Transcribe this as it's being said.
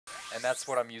And that's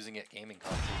what I'm using at gaming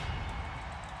content.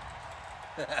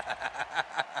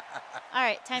 All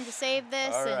right, time to save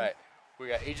this. All right. We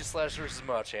got Aegislash versus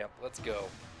Machamp. Let's go.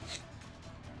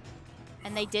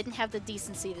 And they didn't have the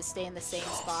decency to stay in the same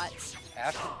spots.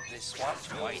 After they swapped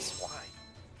twice. Why?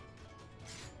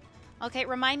 Okay,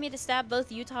 remind me to stab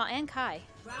both Utah and Kai.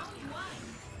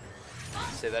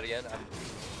 Say that again.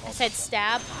 I said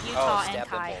stab Utah and stab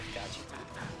them Kai. both. Got you.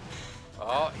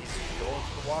 Oh, he's going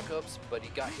for the walk-ups, but he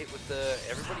got hit with the...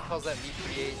 Everybody calls that meat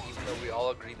create, even though we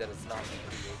all agree that it's not meat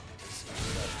create.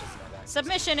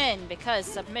 Submission in, because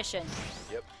submission.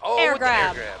 Yep. Oh, air with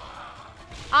grab. The air grab.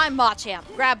 I'm Machamp.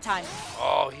 Grab time.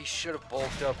 Oh, he should have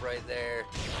bulked up right there.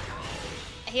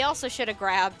 He also should have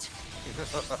grabbed.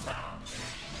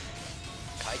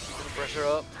 Kai keeping the pressure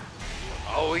up.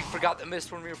 Oh, he forgot the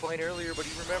mist when we were playing earlier, but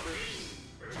he remembered.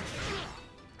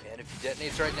 And if he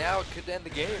detonates right now, it could end the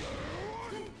game.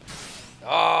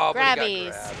 Oh, but he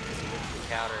got grabbed.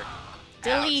 Counter.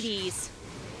 Deletes.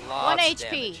 1 HP.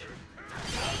 Damage.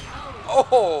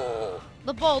 Oh!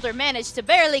 The boulder managed to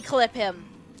barely clip him.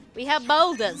 We have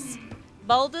boulders.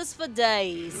 Boulders for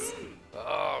days.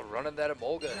 Oh, running that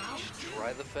Emolga. You should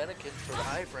try the Fennekin for the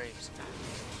high frames.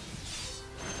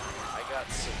 I got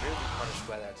severely punished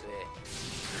by that today.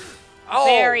 Oh,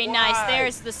 very nice.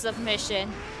 There's the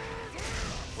submission.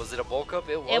 Was it a bulk up?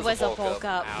 It was a bulk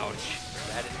up. Ouch.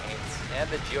 That is ants. And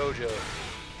the JoJo.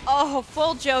 Oh,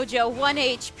 full JoJo. 1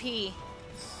 HP.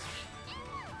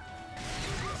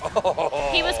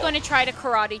 Oh. He was going to try to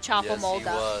karate chop yes, Emolga. He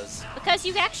was. Because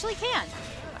you actually can.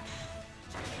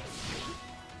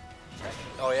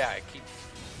 Oh yeah,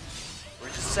 we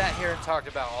just sat here and talked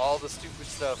about all the stupid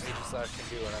stuff Aegislash can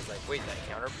do, and I was like, wait, that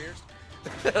counter appears?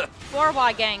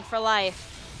 4Y gang for life.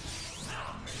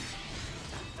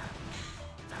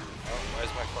 Oh, why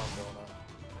is my phone going on?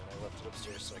 And I left it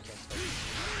upstairs so I can't touch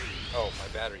it. Oh, my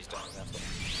battery's dying, that's what.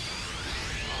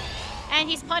 And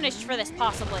he's punished for this,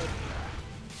 possibly.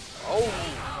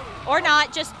 Oh! Or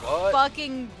not, just what?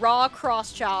 fucking raw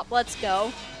cross chop. Let's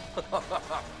go.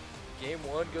 Game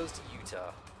 1 goes to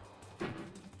Utah.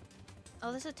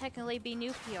 Oh, this would technically be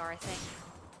new PR, I think.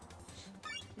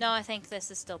 No, I think this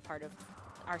is still part of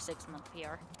our 6-month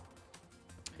PR.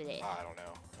 Blech. I don't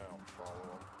know. I don't follow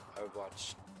them. I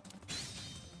watched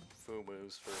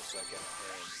Fumu's for a second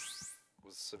and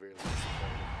was severely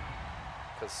disappointed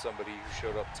because somebody who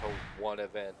showed up to one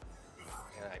event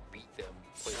and I beat them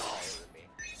played higher than me.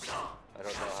 I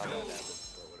don't know how that happened,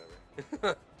 but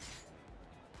whatever.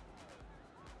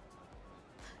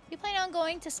 You plan on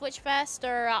going to Switch Fest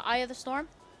or Eye of the Storm?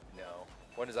 No.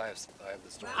 When is Eye of the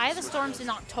Storm? Eye of the Storm's in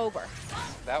October.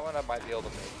 That one I might be able to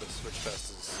make, but Switch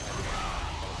Fest is...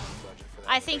 budget for that.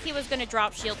 I think he was going to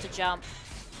drop shield to jump.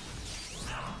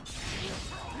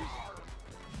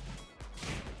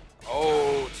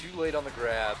 Oh, too late on the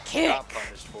grab. Kick. Got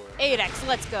punished for it. 8X,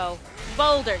 let's go.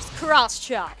 Boulders, cross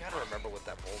chop. I gotta remember what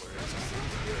that boulder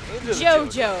is.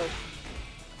 JoJo.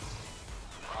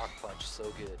 Rock punch, so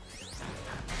good.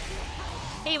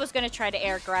 He was going to try to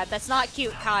air grab. That's not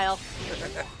cute, Kyle.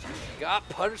 Got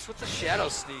punished with the shadow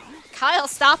sneak. Kyle,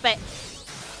 stop it.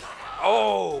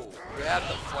 Oh, grab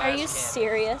the flash Are you cannon.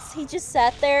 serious? He just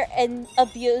sat there and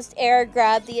abused air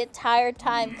grab the entire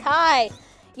time. Kai,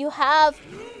 you have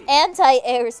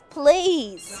anti-airs,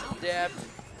 please. Adapt.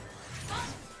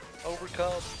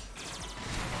 Overcome.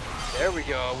 There we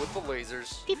go, with the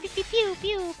lasers. Pew, pew, pew, pew,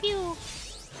 pew, pew.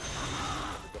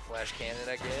 With the flash cannon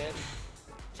again.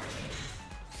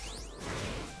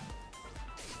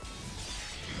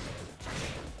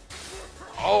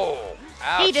 Oh,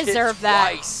 ouch, He deserved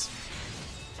that. Twice.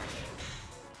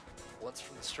 Once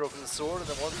from the stroke of the sword, and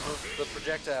then once from the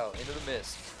projectile into the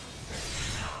mist.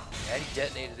 And he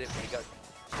detonated it when he got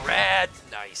grabbed.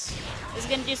 Nice. He's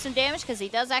going to do some damage because he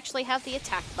does actually have the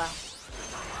attack buff.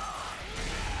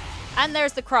 And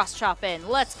there's the cross chop in.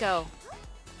 Let's go.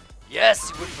 Yes,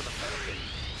 he went for the benefit.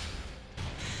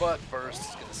 But burst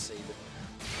is going to save it.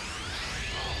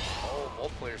 Oh,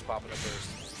 both players popping a burst.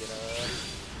 He's gonna...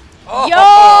 Oh!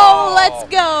 Yo, let's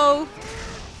go.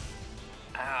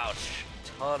 Ouch.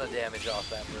 Ton of damage off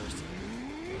that burst.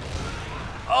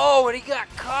 Oh, and he got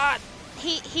caught.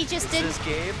 He just Is didn't. this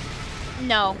game?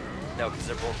 No, No, because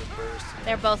they're both in burst.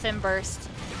 they're both in burst.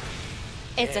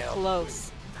 It's a Damn.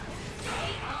 close.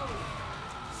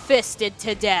 Fisted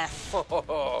to death.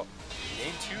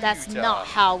 Game 2, That's Utah. not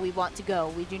how we want to go.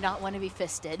 We do not want to be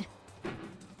fisted.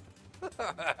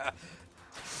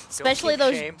 Especially kink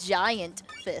those shame. giant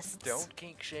fists. Don't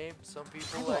kink shame. Some people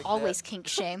I will like always that. kink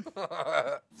shame.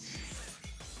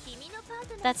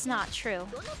 That's not true.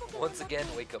 Once again,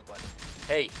 wake up button.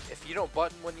 Hey, if you don't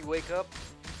button when you wake up,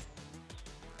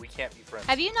 we can't be friends.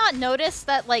 Have you not noticed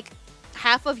that, like,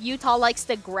 half of Utah likes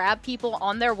to grab people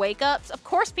on their wake-ups? Of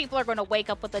course people are going to wake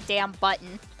up with a damn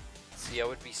button. See, I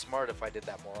would be smart if I did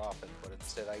that more often, but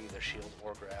instead I either shield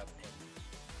or grab and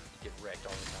get wrecked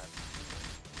all the time.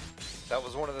 That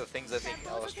was one of the things I think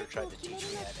Alistair tried to teach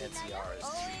me at NCR is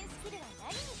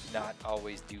to not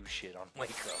always do shit on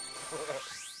wake up.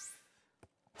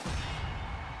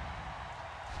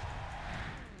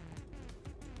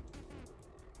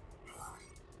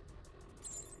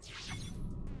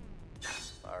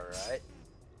 Alright.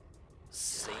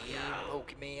 Same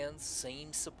Pokemon,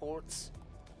 same supports.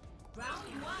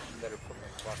 Better put my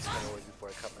clock spin away before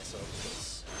I cut myself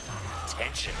because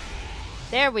tension.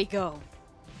 There we go.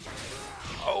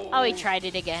 Oh, he tried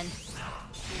it again.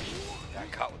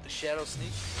 Got caught with the Shadow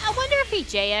Sneak. I wonder if he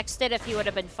JX'd it, if he would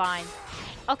have been fine.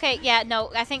 Okay, yeah,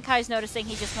 no, I think Kai's noticing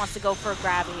he just wants to go for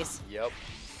grabbies. Yep.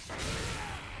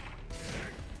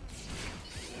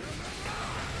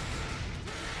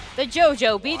 The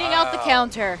JoJo beating out the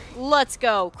counter. Let's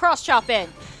go. Cross chop in.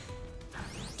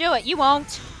 Do it. You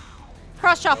won't.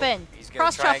 Cross chop in. He's gonna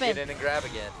Cross try chop and in. get in and grab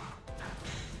again.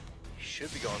 He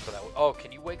should be going for that. Oh,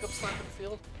 can you wake up slam in the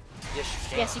field? Yes, you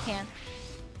can. Yes, you can.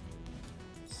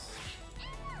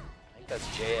 I think that's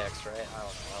JX, right? I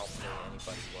don't know. I don't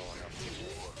play anybody well enough to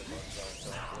know what the buttons are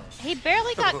until I play. He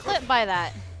barely got clipped by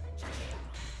that.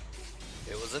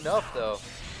 It was enough, though.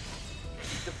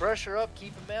 Keep the pressure up.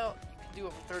 Keep him out. You can do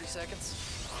it for 30 seconds.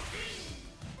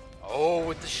 Oh,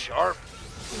 with the sharp.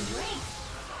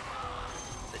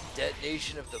 The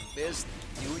detonation of the mist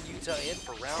doing Utah in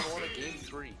for round 1 of game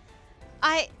 3.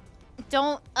 I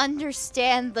don't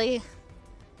understand the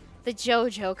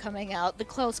JoJo coming out, the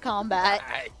close combat.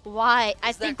 Why?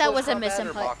 I think that was a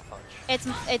misinput.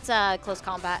 It's a close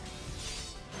combat.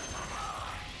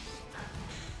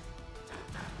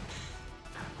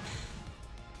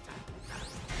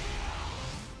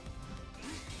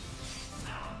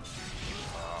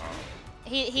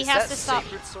 He has to stop.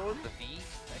 Sacred Sword, the V?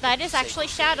 That is actually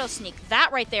Shadow Sneak.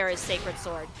 That right there is Sacred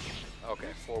Sword. Okay,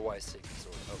 4Y Sacred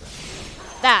Sword. Okay.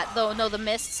 That, though, no, the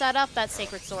mist setup, that's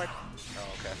Sacred Sword. Oh,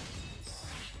 okay.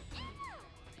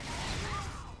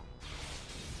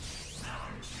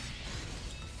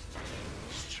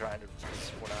 Just trying to,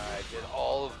 when I did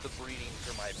all of the breeding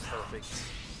for my perfect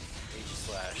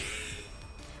Aegislash.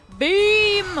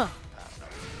 Beam!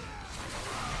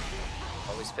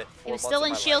 Always spent 4 He was months still of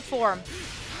in my shield life form.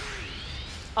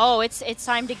 Oh, it's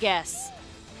time to guess.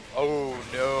 Oh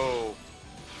no!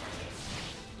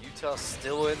 Utah's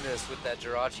still in this with that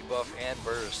Jirachi buff and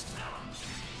burst.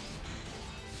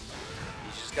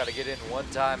 He's just got to get in one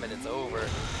time and it's over.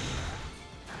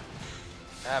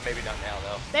 Ah, maybe not now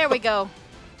though. There we go.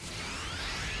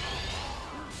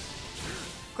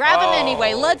 Grab him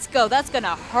anyway. Let's go. That's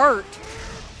gonna hurt.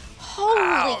 Holy.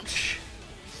 Ouch.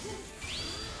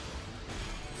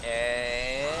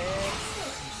 And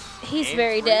he's game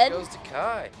very 3 dead. Goes to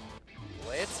Kai.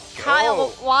 Let's go. Kyle,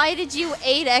 why did you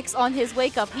 8x on his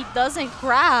wake up? He doesn't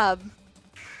grab.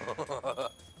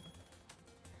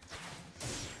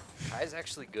 Kai's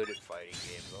actually good at fighting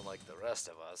games, unlike the rest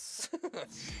of us.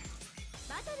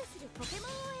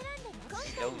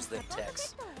 He knows them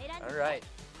techs. Alright.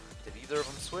 Did either of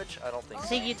them switch? I don't think I so.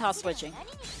 think Utah's switching.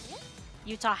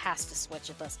 Utah has to switch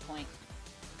at this point.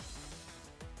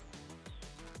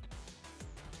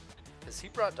 Has he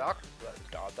brought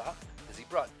Has he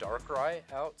brought Darkrai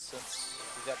out since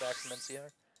we got back from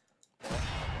NCR?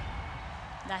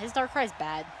 Nah, his Darkrai's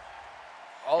bad.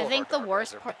 All I of think our the Darkrai's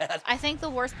worst are part. bad. I think the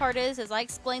worst part is I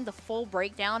explained the full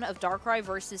breakdown of Darkrai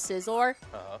versus Scizor.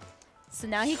 So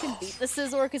now he can beat the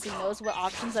Scizor because he knows what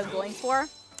options I'm going for,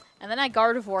 and then I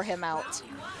Gardevoir him out.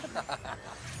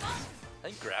 I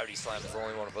think Gravity Slam is the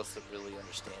only one of us that really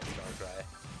understands Darkrai,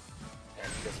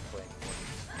 and he doesn't play anymore.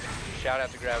 Shout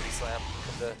out to Gravity Slam.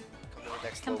 Come to the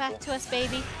next Come local. back to us,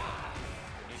 baby. We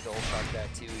need the whole shot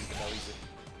back too, even though he's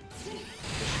in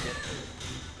Michigan,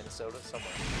 Minnesota,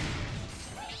 somewhere.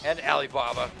 And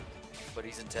Alibaba, but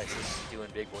he's in Texas doing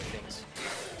big boy things.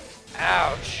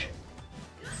 Ouch!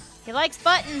 He likes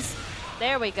buttons.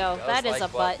 There we go. Does That is like a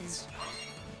button. buttons.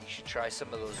 You should try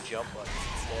some of those jump buttons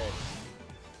instead.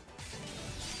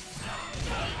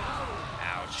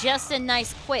 Ouch. Just a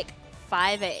nice quick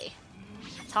 5A.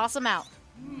 Toss him out.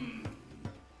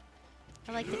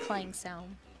 I like the clang sound.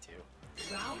 Me too.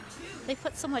 They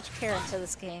put so much care into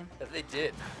this game. They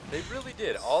did. They really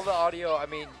did. All the audio, I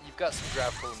mean, you've got some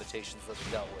graphical limitations that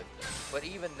we dealt with, but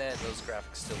even then, those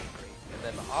graphics still look great. And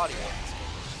then the audio in this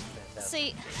game is just fantastic.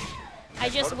 See, I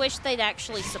just wish they'd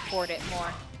actually support it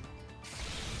more.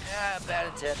 Yeah, Bad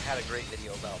Intent had a great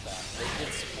video about that. They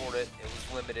did support it. It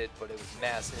was limited, but it was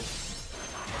massive.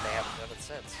 And they haven't done it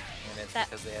since. And it's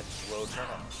because they had low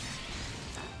turnout.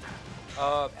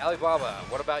 Alibaba,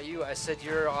 what about you? I said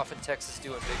you're off in Texas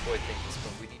doing big boy things,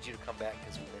 but we need you to come back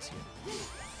because we miss you.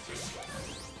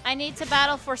 I need to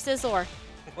battle for Scizor.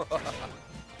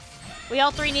 We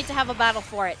all three need to have a battle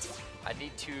for it. I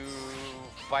need to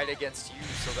fight against you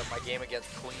so that my game against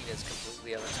Queen is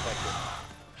completely unexpected.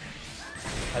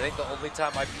 I think the only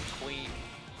time I beat Queen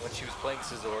when she was playing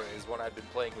Scizor is when I've been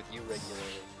playing with you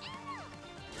regularly.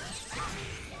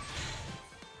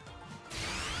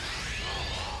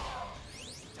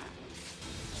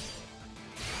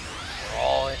 We're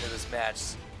all into this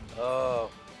match. Oh.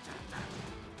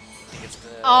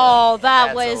 Oh,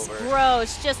 that was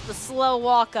gross. Just the slow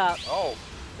walk up. Oh,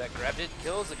 that grab didn't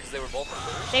kill? Is it because they were both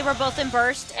in burst? They were both in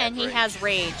burst, and he has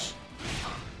rage.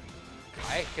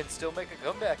 I can still make a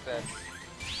comeback then.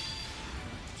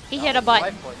 He hit a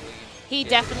button. He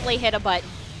definitely hit a button.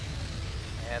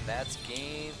 And that's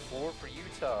game 4 for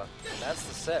Utah. And that's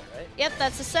the set, right? Yep,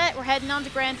 that's the set. We're heading on to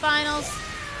grand finals.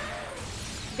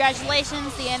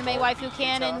 Congratulations, the anime waifu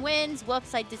cannon wins.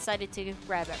 Whoops, I decided to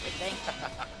grab everything.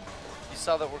 You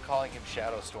saw that we're calling him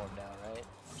Shadow Storm now,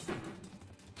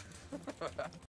 right?